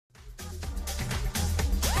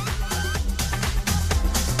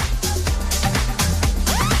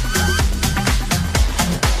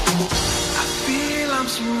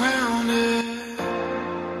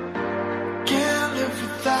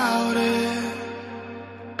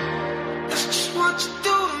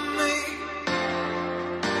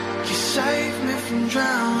from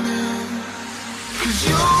drowning. 'Cause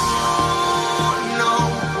you know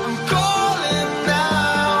I'm calling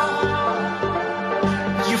now.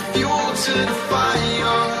 You're fuel to the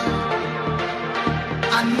fire.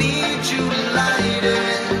 I need you to light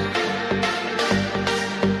it.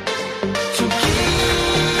 So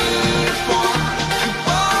keep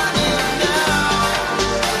burning now.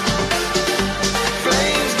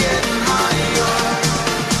 Flames getting higher.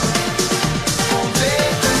 For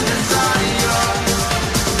death and desire.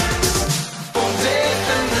 For death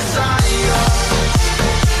and desire.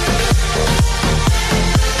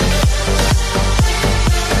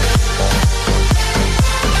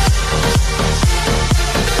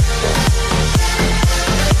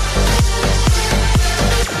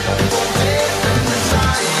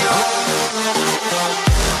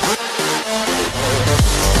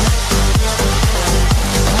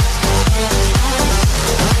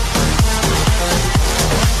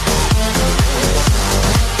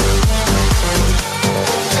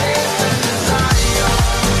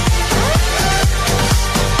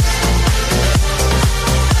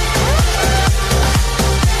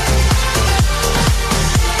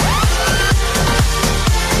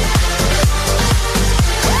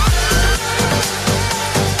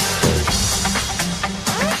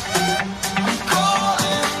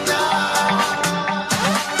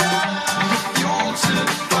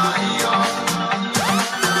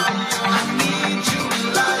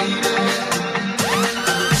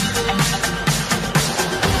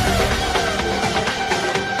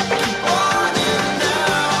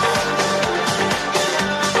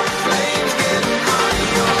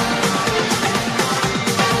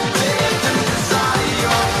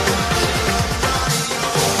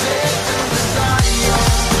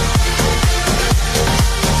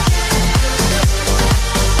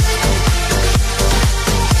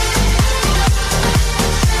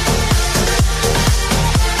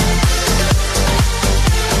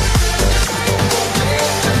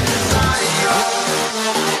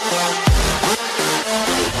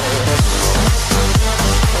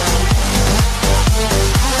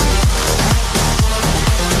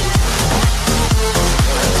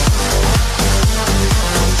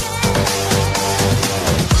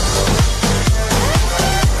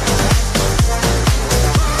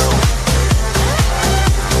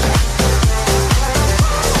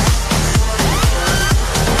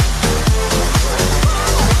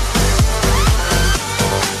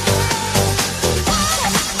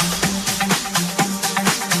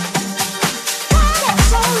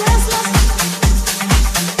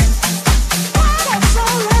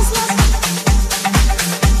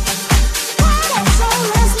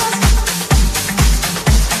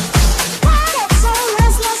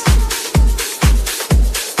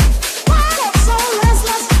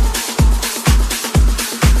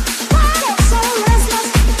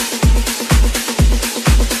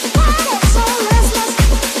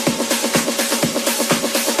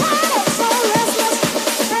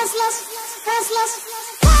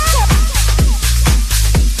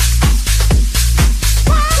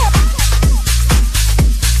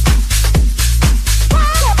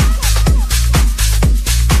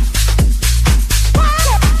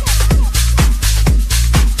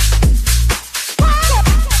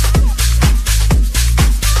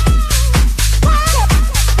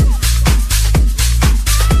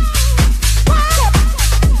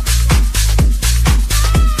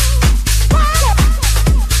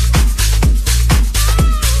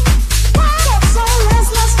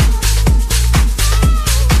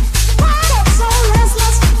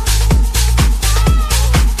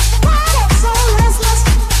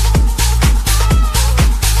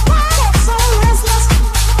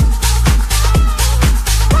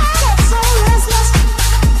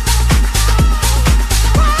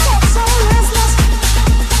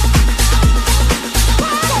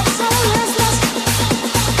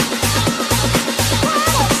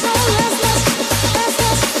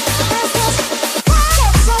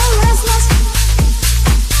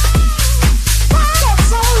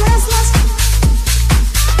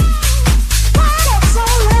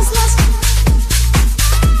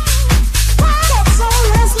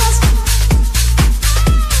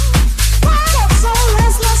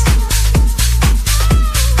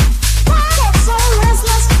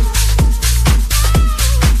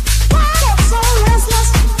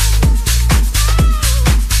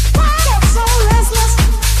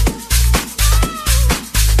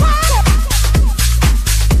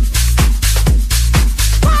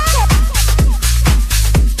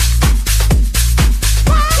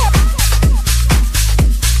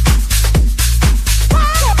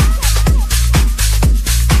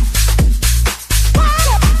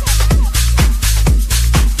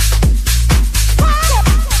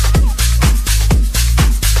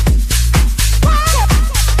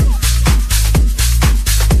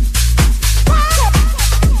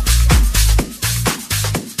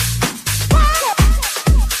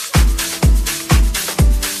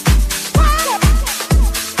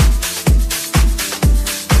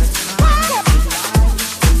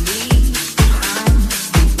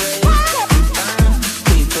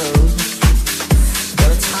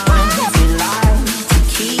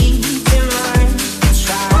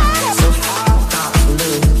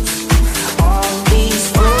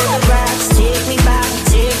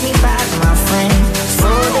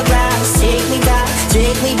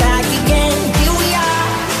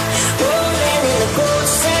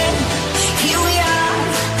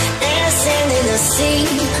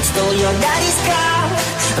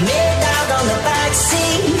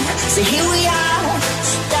 So here we are,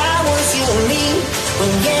 that was you and me.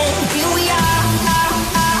 Well, yeah, here we are.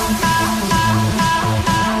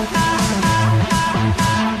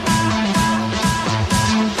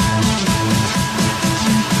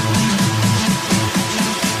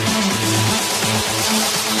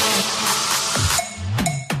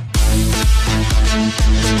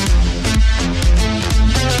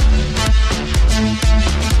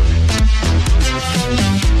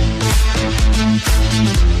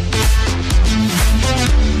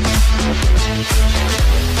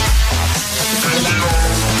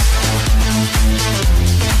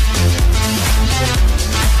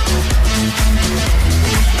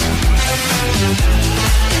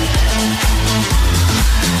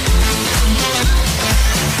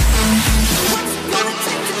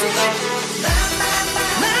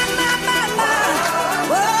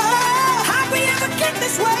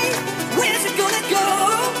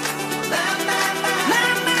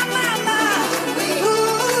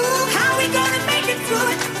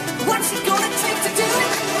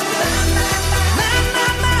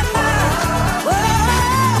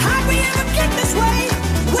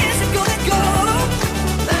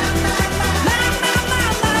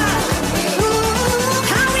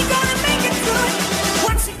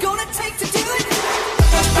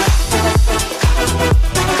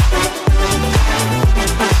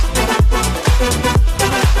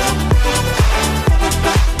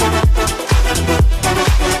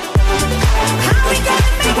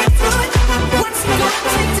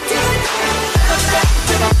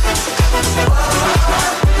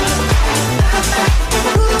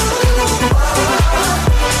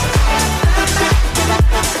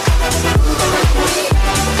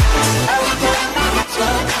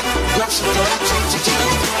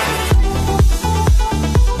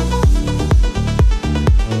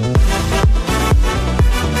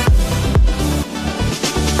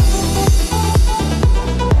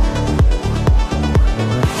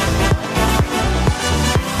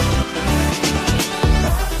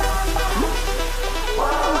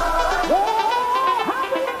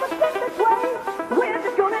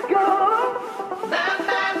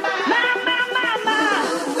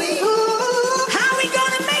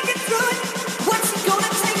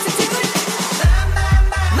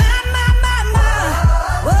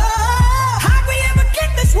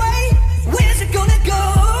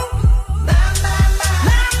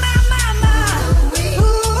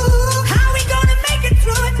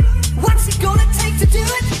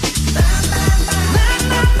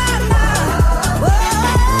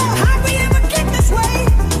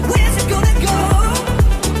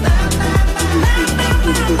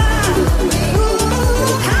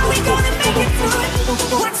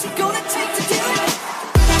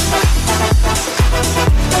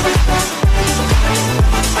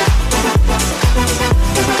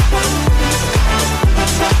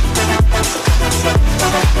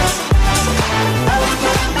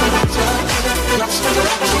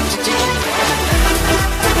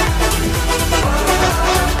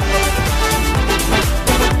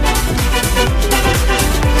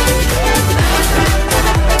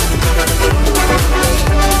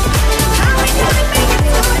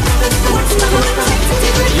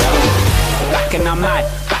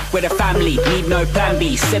 with a family, need no plan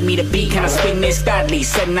B. Send me the beat, can I spin this badly?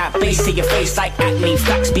 Send that bass to your face like acne.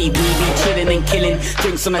 Facts be, we be chilling and killing.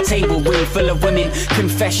 Drinks on the table, room full of women.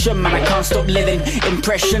 Confession, man, I can't stop living.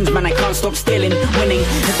 Impressions, man, I can't stop stealing. Winning,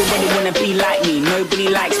 everybody wanna be like me. Nobody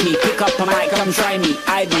likes me, pick up a mic, come try me.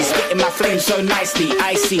 I be spitting my flames so nicely.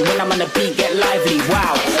 I see when I'm on the beat, get lively.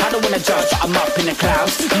 Wow, I don't wanna judge, but I'm up in the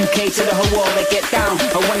clouds. UK to the whole world, they get down.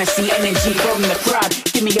 I wanna see energy from the crowd.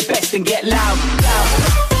 Give me your best and get loud,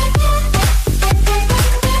 loud.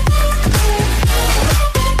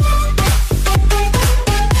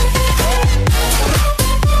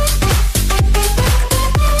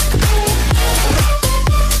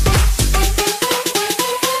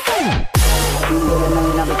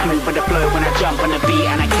 For the flow when I jump on the beat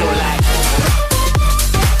and I kill like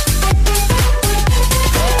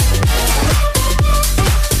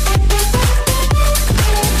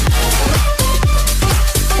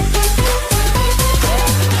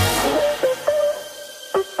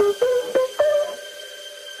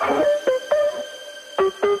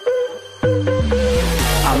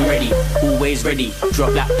I'm ready, always ready.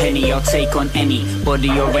 Drop that penny, I'll take on anybody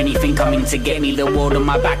or anything coming to get me. The world on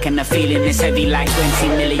my back and the feeling is heavy like 20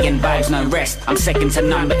 million vibes, no rest. I'm second to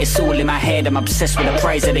none, but it's all in my head. I'm obsessed with the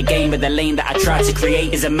prize of the game, but the lane that I try to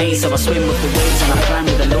create is a maze. So I swim with the waves and I climb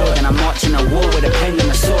with the Lord, and I'm marching a war with a pen and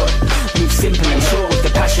a sword. Move simple and short with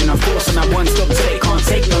the passion and force, and I won't stop till they can't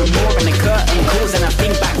take no more. And the curtain calls and I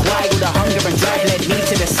think back why all the hunger and drive led me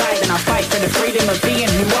to the side. And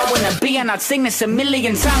I'd sing this a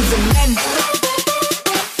million times and then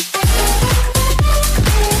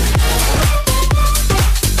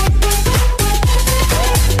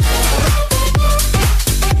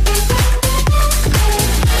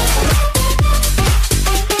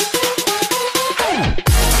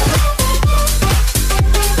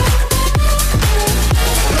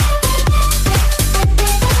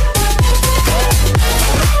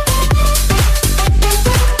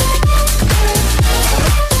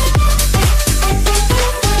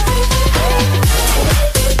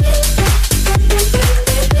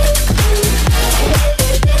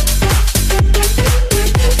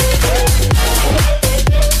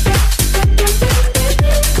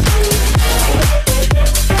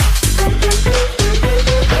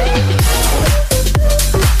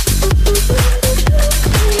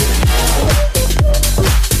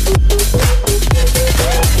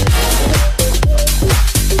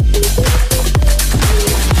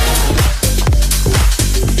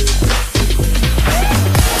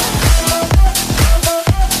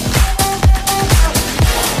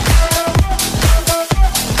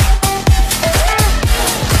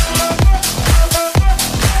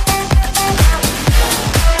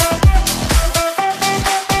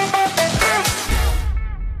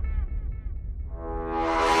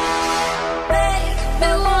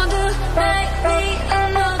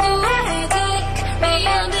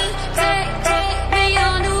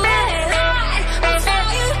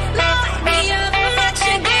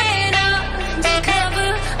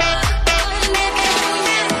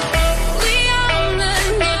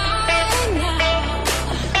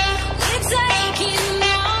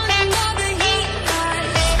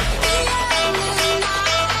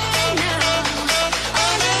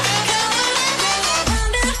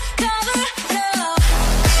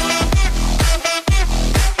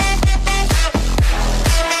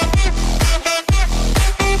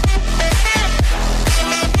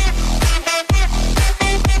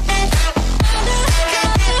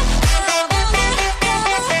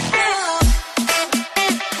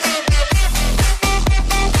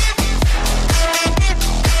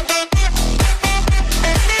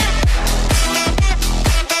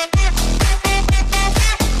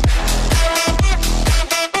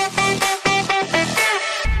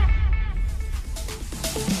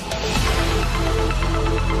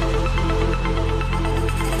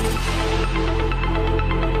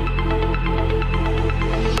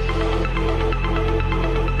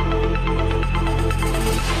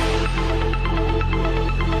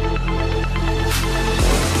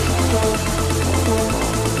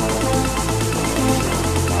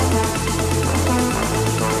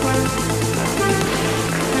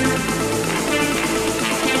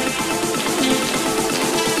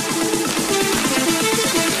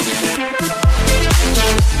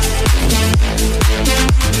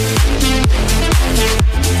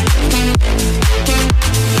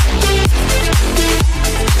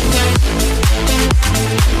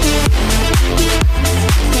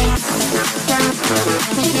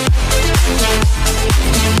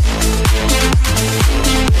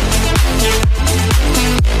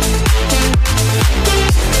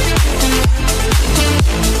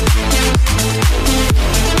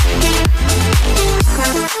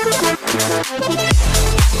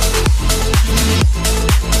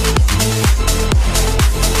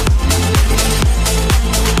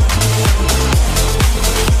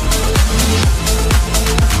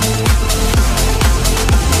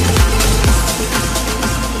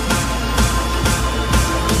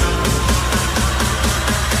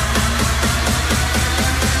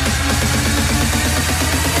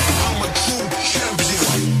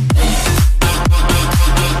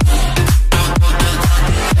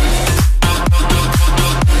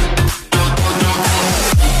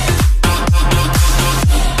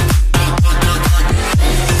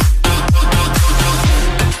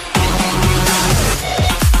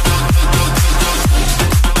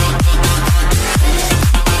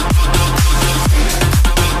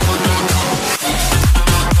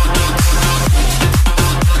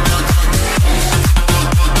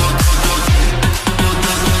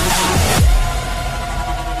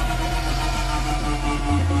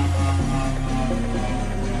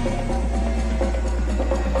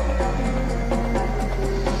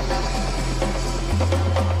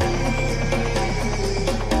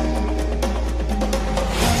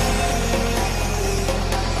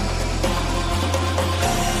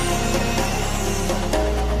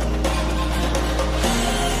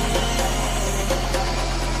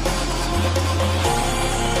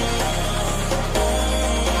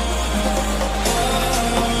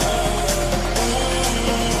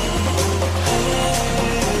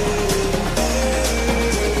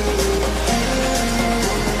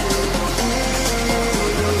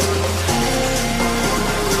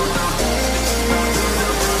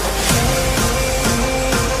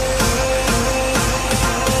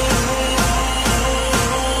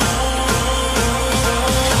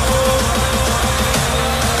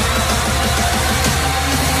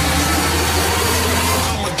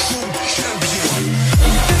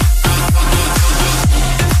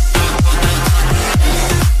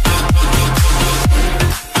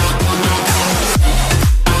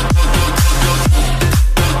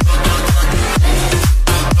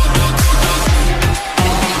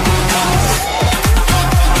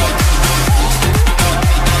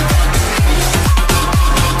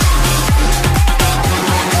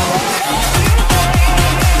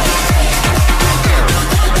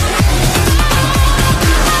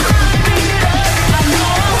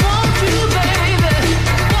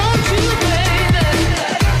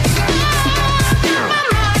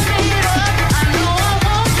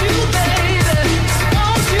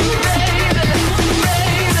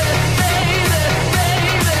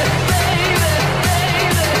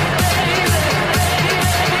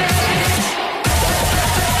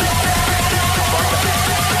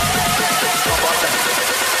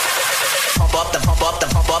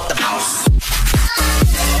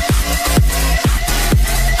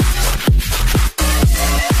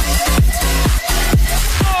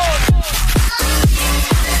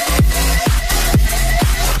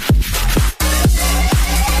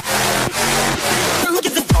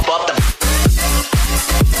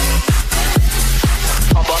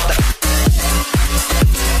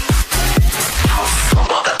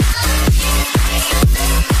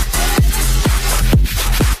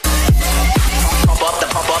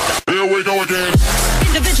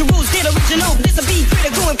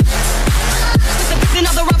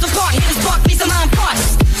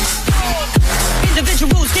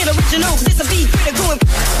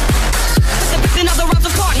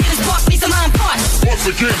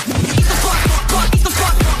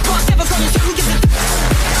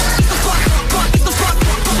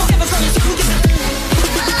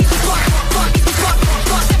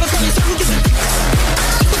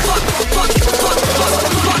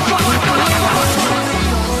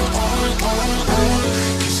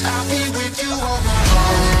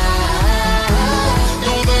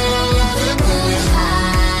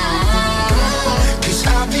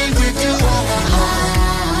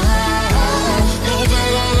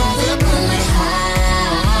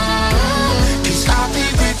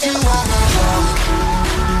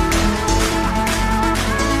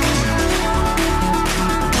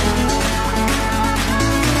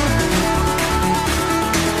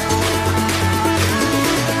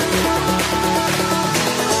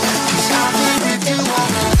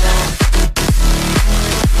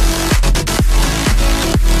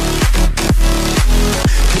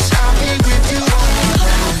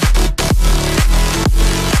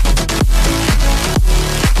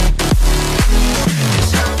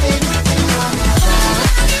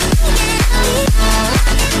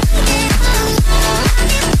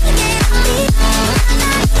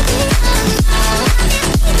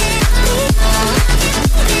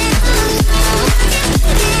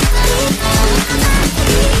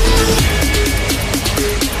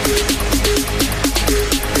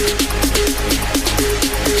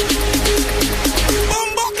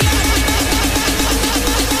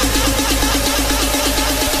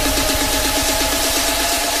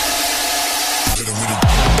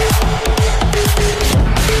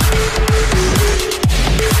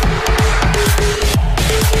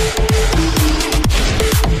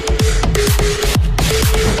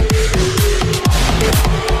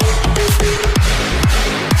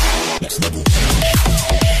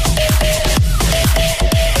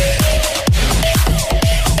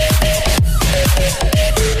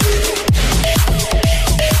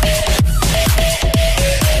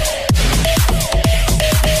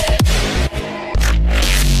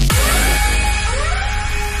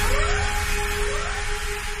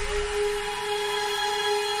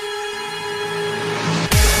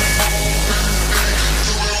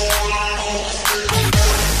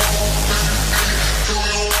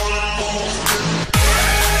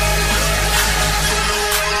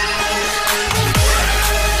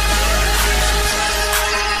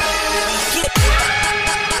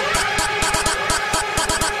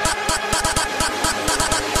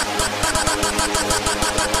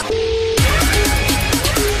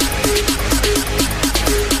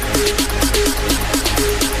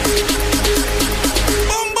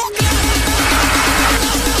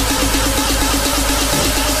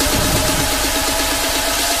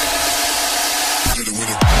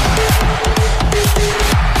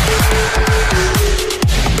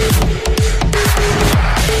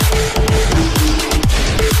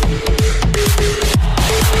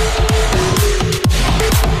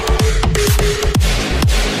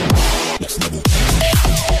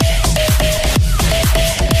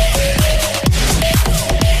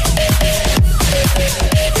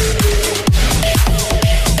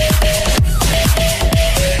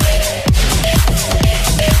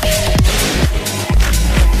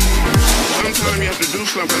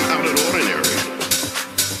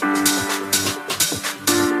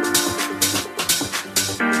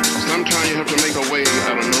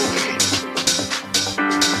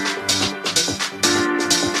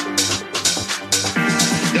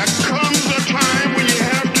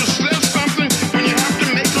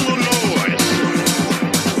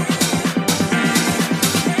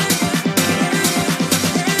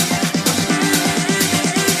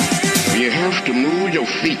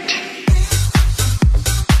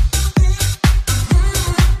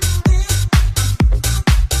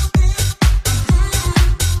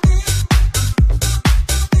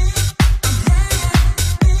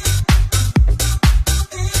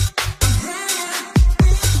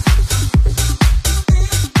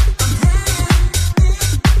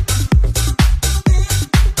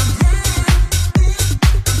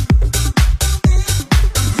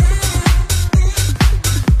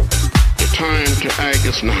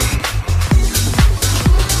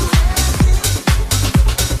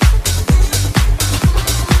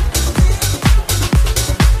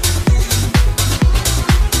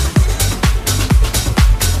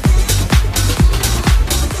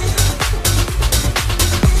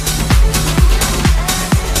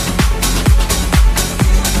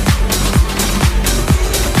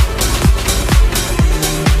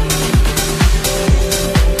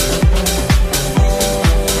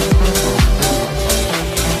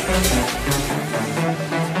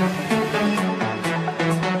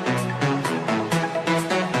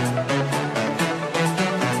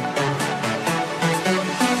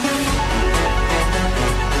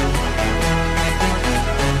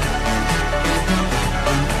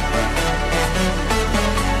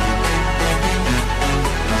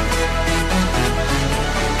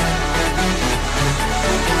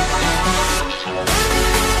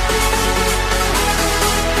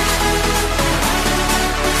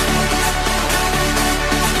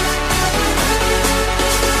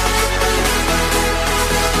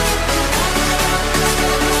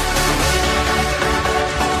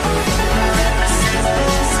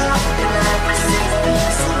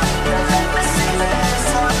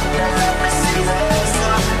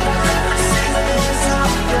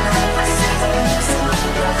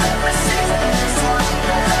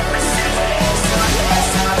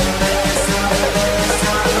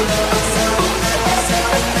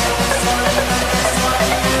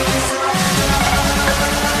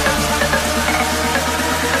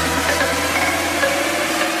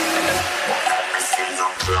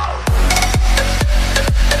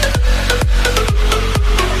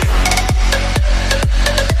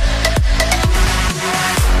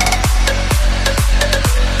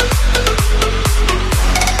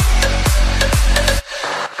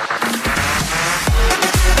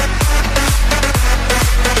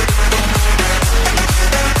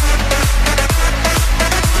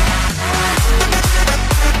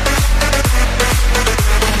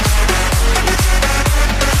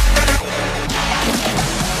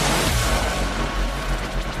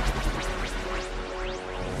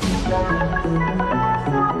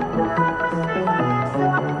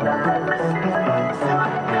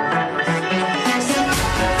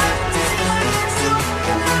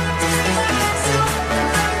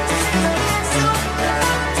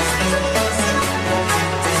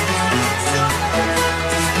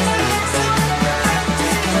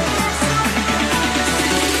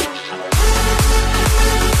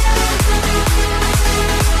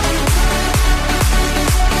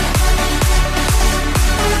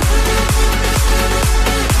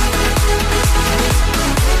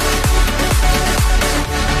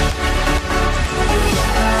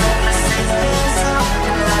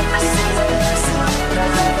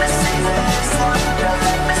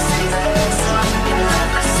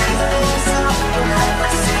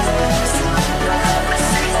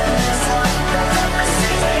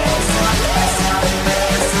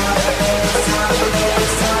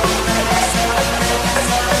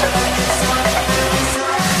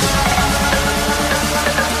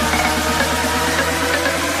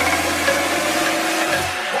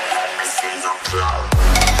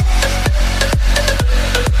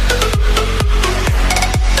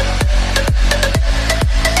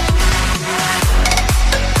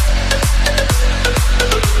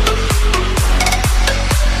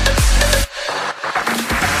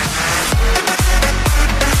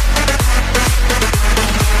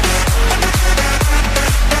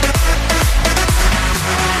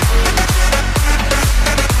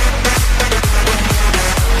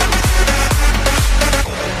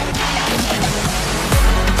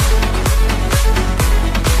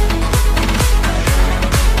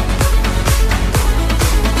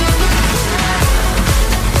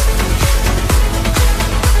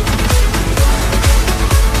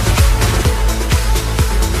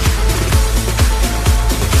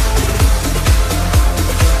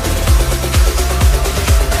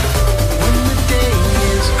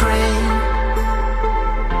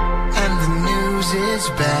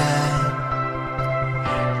bad.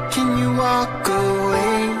 Can you walk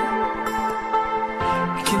away?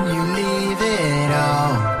 Can you leave it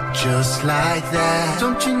all just like that?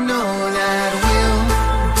 Don't you know that we'll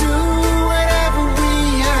do whatever we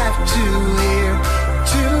have to here?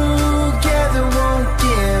 Together won't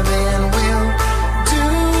give in. We'll do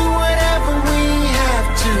whatever we have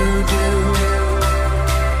to do.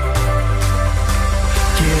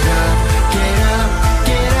 Get up, get up,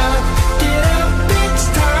 get up, get up, it's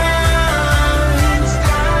time.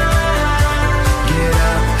 Get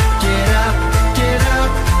up, get up, get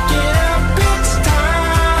up, get up, it's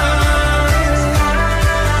time.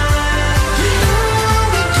 You know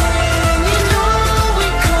we can, you know we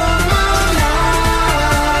come alive.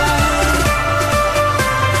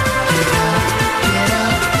 Get up, get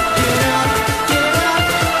up, get up, get up,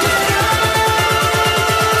 get up.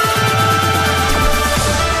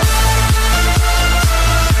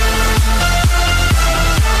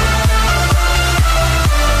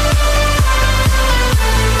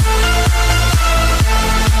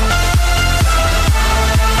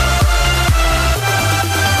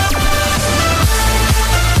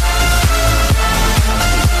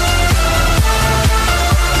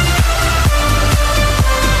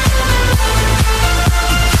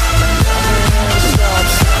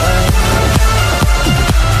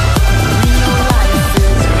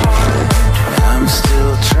 I'm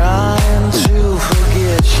still trying to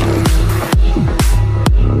forget you,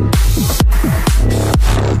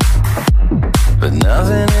 but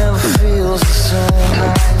nothing ever feels the same.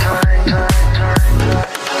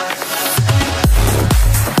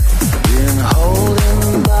 Been holding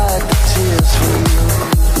back the tears for you,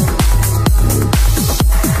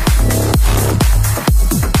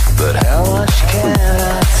 but how much can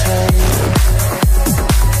I take?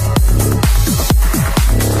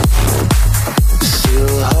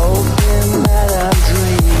 Still hoping that I'm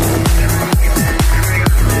dreaming,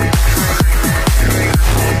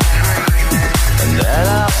 and that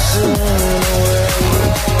I'll soon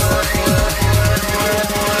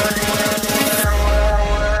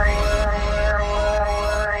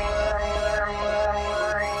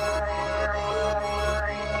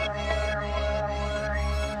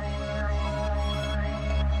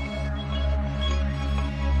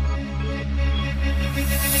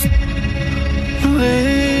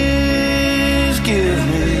please give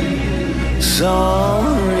me some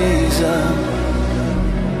reason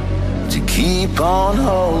to keep on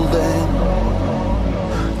holding,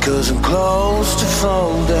 'cause I'm close to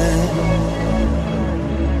folding.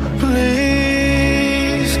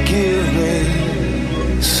 Please give me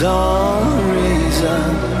some reason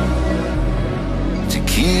to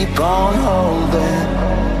keep on holding,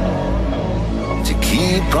 to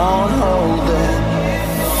keep on holding.